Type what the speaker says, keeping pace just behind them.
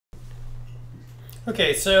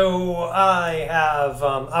Okay, so I have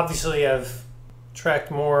obviously I've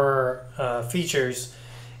tracked more features,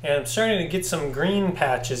 and I'm starting to get some green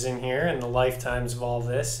patches in here and the lifetimes of all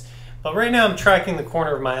this. But right now I'm tracking the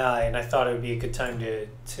corner of my eye, and I thought it would be a good time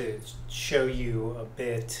to show you a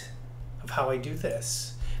bit of how I do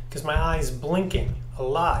this, because my eye is blinking a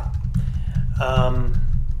lot.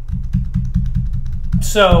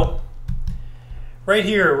 So right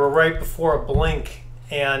here, we're right before a blink,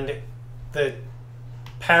 and the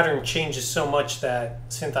pattern changes so much that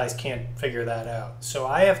SynthEyes can't figure that out. So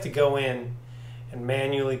I have to go in and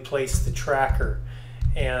manually place the tracker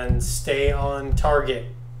and stay on target.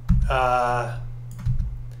 And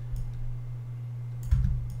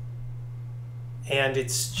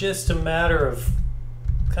it's just a matter of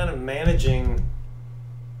kind of managing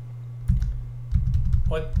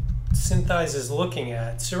what SynthEyes is looking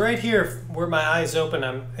at. So right here, where my eye is open,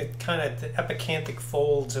 I'm kind of the epicanthic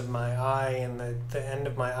folds of my eye and the end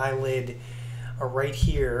of my eyelid are right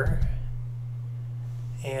here.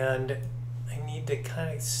 And I need to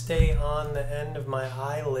kind of stay on the end of my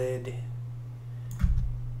eyelid.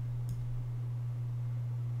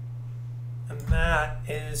 And that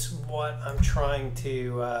is what I'm trying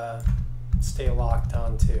to stay locked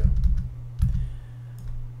onto.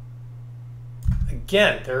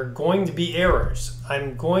 Again, there are going to be errors.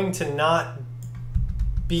 I'm going to not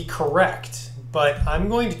be correct, but I'm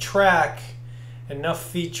going to track enough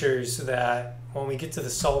features that when we get to the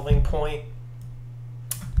solving point,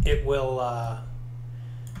 it will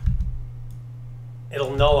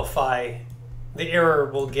it'll nullify. The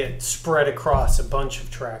error will get spread across a bunch of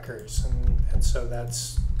trackers, and so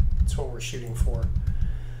that's what we're shooting for.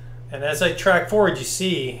 And as I track forward, you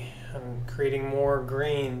see I'm creating more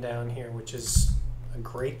green down here, which is a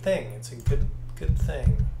great thing. It's a good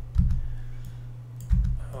thing.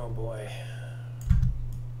 Oh boy.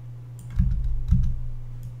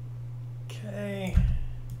 Okay.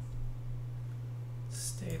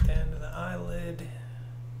 Stay at the end of the eyelid.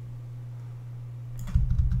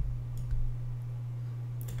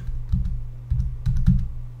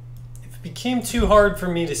 If it became too hard for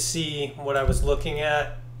me to see what I was looking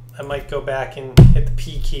at, I might go back and hit the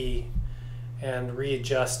P key and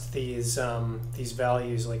readjust these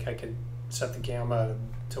values. Like I could set the gamma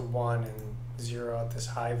to 1 and 0 at this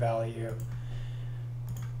high value.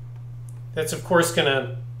 That's of course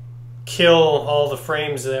gonna kill all the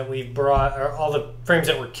frames that we brought, or all the frames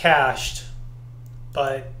that were cached,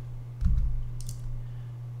 but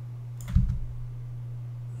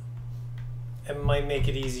it might make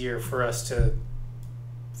it easier for us to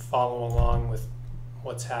follow along with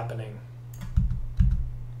what's happening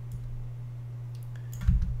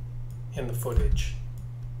in the footage.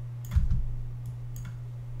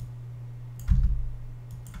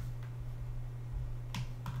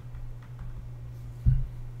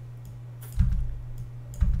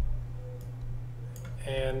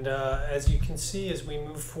 And as you can see, as we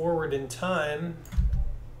move forward in time,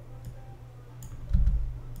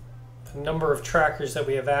 the number of trackers that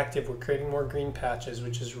we have active, we're creating more green patches,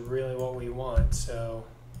 which is really what we want. So,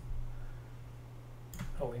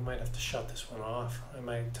 oh, we might have to shut this one off. I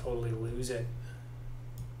might totally lose it.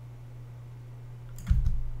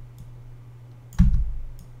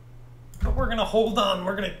 But we're gonna hold on.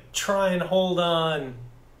 We're gonna try and hold on.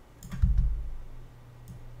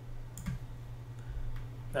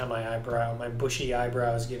 Now my eyebrow, my bushy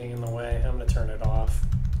eyebrow is getting in the way. I'm gonna turn it off.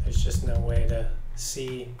 There's just no way to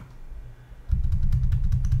see.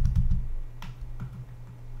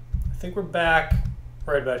 I think we're back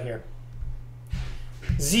right about here.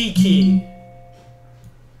 Z key.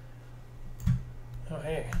 Oh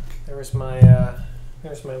hey, there's my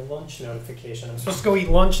lunch notification. I'm supposed to go eat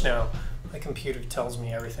lunch now. My computer tells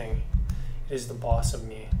me everything. It is the boss of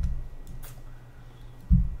me.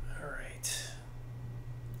 All right.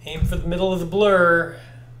 Aim for the middle of the blur.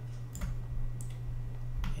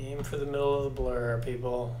 Aim for the middle of the blur,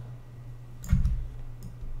 people.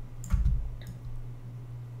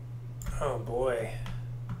 Oh boy.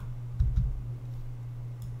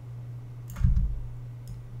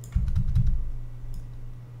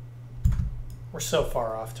 We're so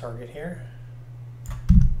far off target here.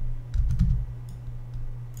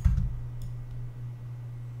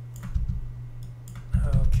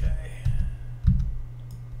 Okay.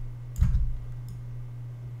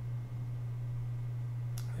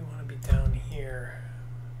 We want to be down here.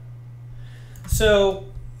 So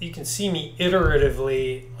you can see me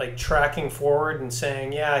iteratively like tracking forward and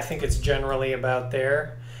saying, yeah, I think it's generally about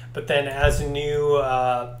there. But then as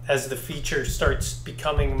the feature starts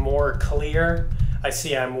becoming more clear, I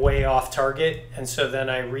see I'm way off target, and so then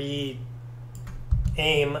I re-aim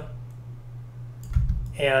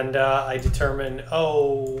And I determine,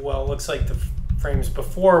 oh, well, it looks like the frames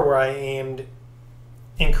before where I aimed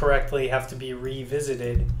incorrectly have to be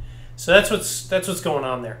revisited. So that's what's going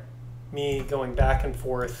on there. Me going back and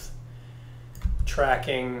forth,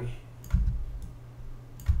 tracking,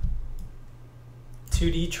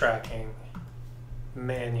 2D tracking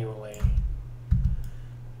manually,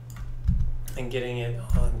 and getting it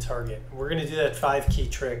on target. We're going to do that 5-key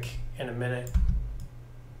trick in a minute.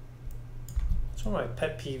 It's one of my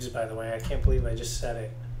pet peeves, by the way. I can't believe I just said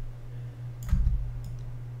it.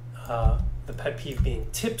 The pet peeve being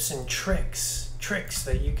tips and tricks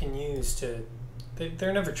that you can use to...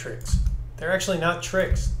 They're never tricks. They're actually not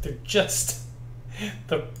tricks. They're just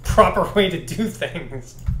the proper way to do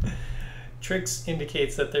things. Tricks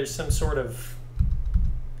indicates that there's some sort of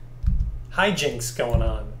hijinks going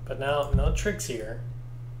on, but now no tricks here.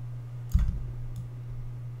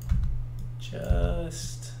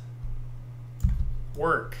 Just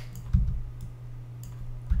work.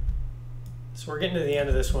 So we're getting to the end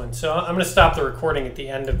of this one. So I'm going to stop the recording at the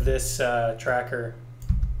end of this tracker,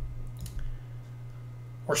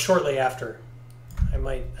 or shortly after. I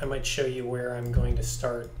might show you where I'm going to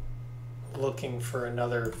start looking for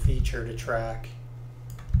another feature to track.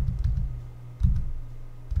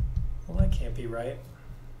 Well, that can't be right.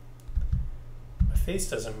 My face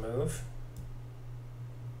doesn't move.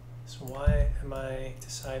 So why am I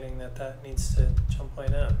deciding that that needs to jump way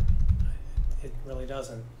down? It really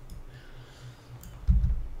doesn't.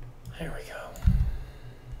 There we go.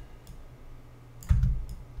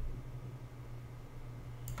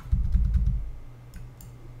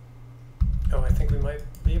 Oh, I think we might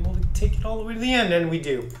be able to take it all the way to the end, and we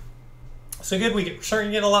do. So good, we're starting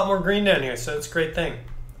to get a lot more green down here, so it's a great thing.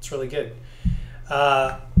 It's really good.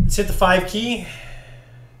 Let's hit the 5 key,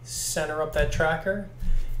 center up that tracker,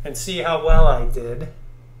 and see how well I did.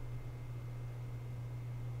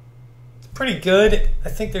 It's pretty good. I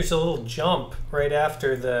think there's a little jump right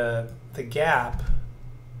after the gap.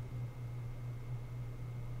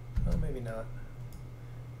 Oh, maybe not.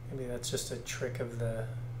 Maybe that's just a trick of the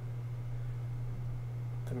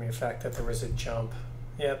mere fact that there was a jump.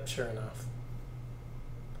 Yep, sure enough.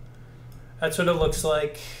 That's what it looks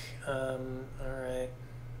like. All right.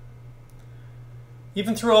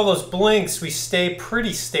 Even through all those blinks, we stay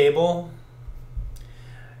pretty stable.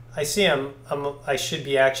 I see I should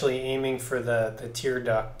be actually aiming for the tear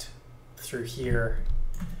duct through here.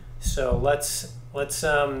 So let's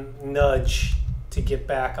nudge to get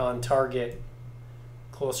back on target,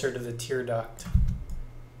 closer to the tear duct.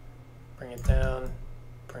 Bring it down,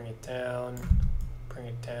 bring it down, bring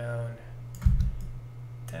it down,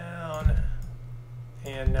 down,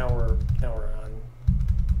 and now we're on.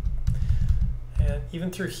 And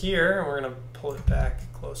even through here, we're going to pull it back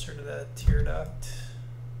closer to the tear duct.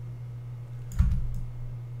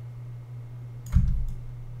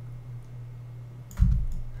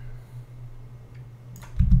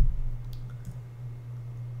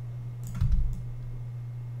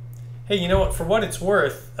 Hey, you know what? For what it's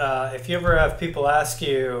worth, if you ever have people ask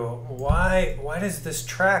you, why does this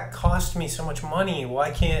track cost me so much money?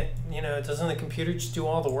 Why can't, doesn't the computer just do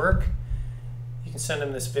all the work? You can send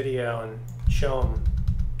them this video and show them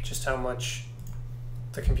just how much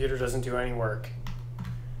the computer doesn't do any work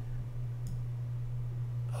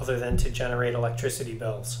other than to generate electricity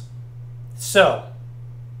bills. So,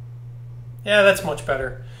 yeah, that's much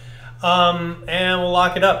better. And we'll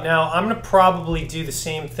lock it up. Now, I'm going to probably do the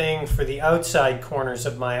same thing for the outside corners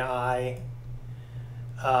of my eye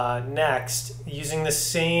next, using the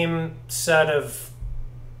same set of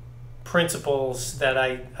principles that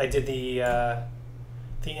I did the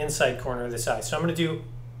inside corner of this eye. So I'm going to do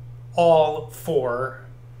all 4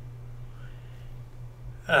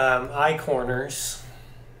 eye corners,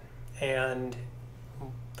 and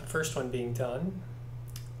the first one being done.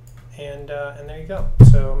 And there you go.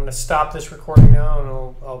 So I'm going to stop this recording now, and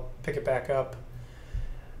I'll pick it back up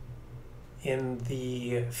in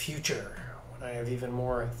the future when I have even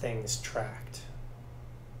more things tracked.